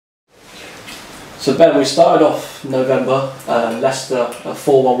So Ben, we started off November, Leicester, a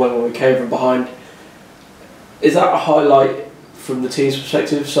 4-1 win when we came from behind. Is that a highlight from the team's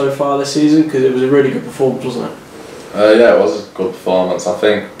perspective so far this season? Because it was a really good performance, wasn't it? Yeah, it was a good performance. I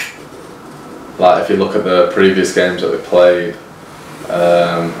think, like, if you look at the previous games that we played,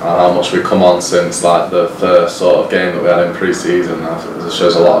 and how much we've come on since like the first sort of game that we had in pre-season, I think it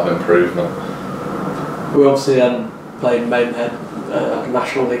shows a lot of improvement. We obviously then played Maidenhead,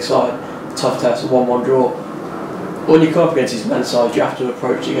 National League side, tough test, a 1-1 draw. When you come up against these men's sides, do you have to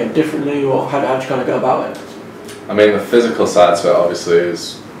approach the game differently, or how do you kind of go about it? I mean, the physical side to it obviously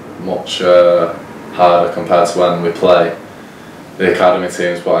is much harder compared to when we play the academy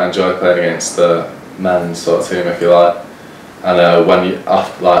teams, but I enjoy playing against the men's sort of team, if you like. And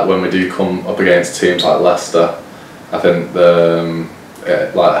when we do come up against teams like Leicester, I think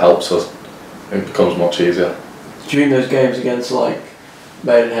it helps us. It becomes much easier. During those games against like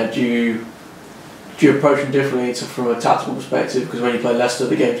Maidenhead, do you approach them differently from a tactical perspective? Because when you play Leicester,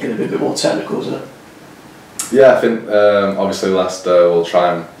 the game's going to be a bit more technical, isn't it? Yeah, I think obviously Leicester will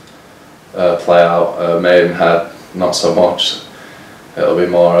try and play out Maidenhead, not so much. It'll be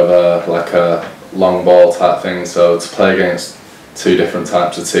more of a long ball type thing. So to play against two different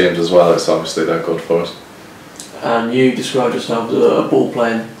types of teams as well, it's obviously they're good for us. And you described yourself as a ball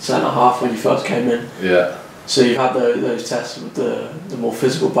playing centre half when you first came in. Yeah. So you've had those tests with the more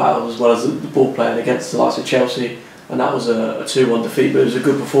physical battles as well as the ball playing against the likes of Chelsea, and that was a 2-1 defeat, but it was a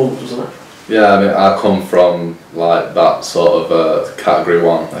good performance, wasn't it? Yeah, I mean, I come from like that sort of category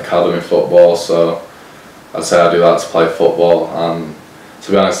 1 academy football, so I'd say I do that to play football. And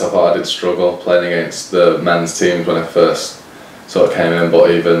to be honest, I thought I did struggle playing against the men's teams when I first sort of came in, but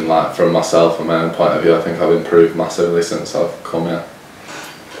even like from myself and my own point of view, I think I've improved massively since I've come here.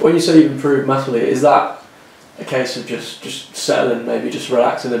 When you say you've improved massively, is that a case of just settling, maybe just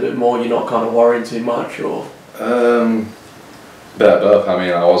relaxing a bit more, you're not kind of worrying too much, or? Bit of both. I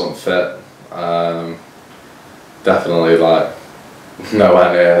mean, I wasn't fit. Definitely like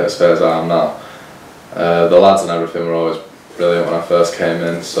nowhere near as fit as I am now. The lads and everything were always brilliant when I first came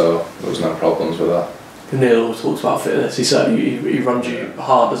in, so there was no problems with that. Neil always talks about fitness. He runs you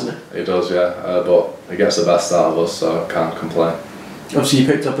hard, doesn't he? He does, yeah. But he gets the best out of us, so I can't complain. Obviously, you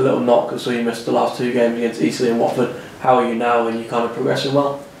picked up a little knock, so you missed the last 2 games against Eastleigh and Watford. How are you now? Are you kind of progressing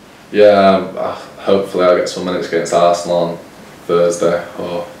well? Yeah, hopefully I'll get some minutes against Arsenal on Thursday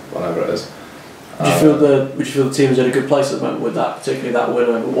or whenever it is. Would you feel the team's in a good place at the moment with that, particularly that win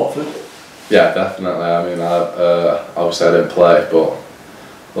over Watford? Yeah, definitely. I mean, obviously I didn't play, but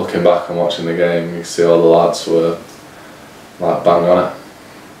looking back and watching the game, you can see all the lads were like bang on it.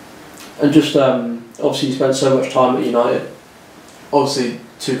 And just obviously you spent so much time at United, obviously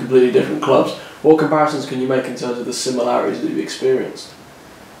 2 completely different clubs. What comparisons can you make in terms of the similarities that you've experienced?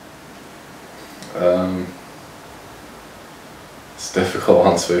 It's a difficult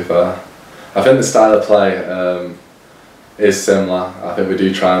one, to be fair. I think the style of play is similar. I think we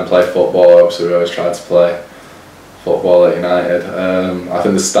do try and play football. Obviously we always try to play football at United. I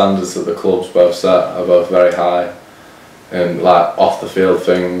think the standards that the clubs both set are both very high, and like off the field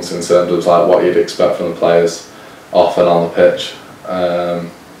things in terms of like what you'd expect from the players off and on the pitch.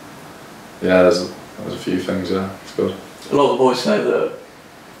 Yeah, there's a few things. Yeah, it's good. A lot of the boys say that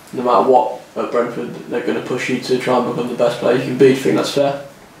no matter what at Brentford, they're going to push you to try and become the best player you can be. Do you think that's fair?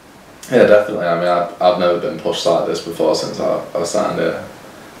 Yeah, definitely. I mean, I've never been pushed like this before since I signed here,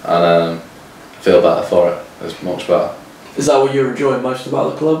 and I feel better for it. It's much better. Is that what you're enjoying most about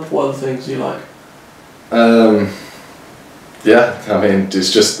the club? What are the things you like? Yeah, I mean,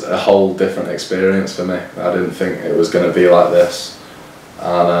 it's just a whole different experience for me. I didn't think it was going to be like this,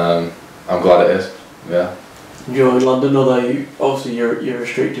 and I'm glad it is. Yeah. Enjoying London, although obviously you're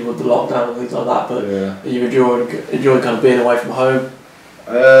restricted with the lockdown and things like that, but yeah. Are you enjoying kind of being away from home?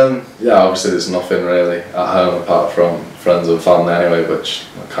 Yeah, obviously there's nothing really at home apart from friends and family anyway, which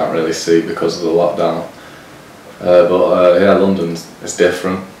I can't really see because of the lockdown. Yeah, London's it's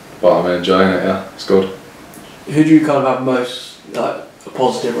different, but I'm enjoying it. Yeah, it's good. Who do you kind of have most like a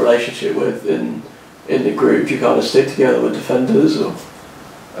positive relationship with in the group? Do you kind of stick together with defenders, or?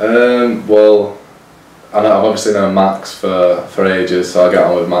 Well, I've obviously known Max for ages, so I get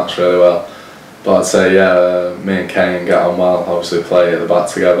on with Max really well. But I'd say yeah, me and Kane get on well. Obviously play at the back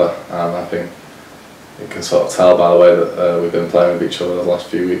together, and I think you can sort of tell by the way that we've been playing with each other the last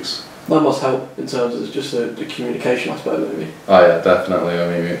few weeks. That must help in terms of just the communication aspect, maybe. Oh yeah, definitely. I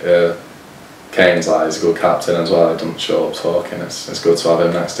mean, Kane's like he's a good captain as well. He doesn't show up talking. It's good to have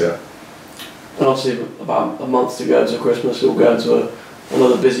him next year. And obviously, about a month to go to Christmas, we'll go into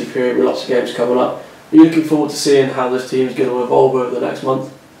another busy period with lots of games coming up. Are you looking forward to seeing how this team's going to evolve over the next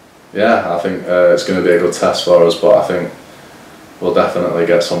month? Yeah, I think it's going to be a good test for us, but I think we'll definitely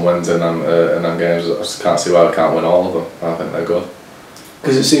get some wins in them games. I just can't see why we can't win all of them. I think they're good.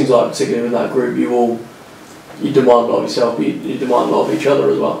 Because it seems like, particularly in that group, you demand a lot of yourself, but you demand a lot of each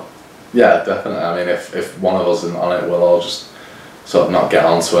other as well. Yeah, definitely. I mean, if one of us isn't on it, we'll all just sort of not get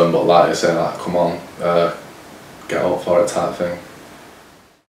onto him, but like you say, like, come on, get up for it type thing.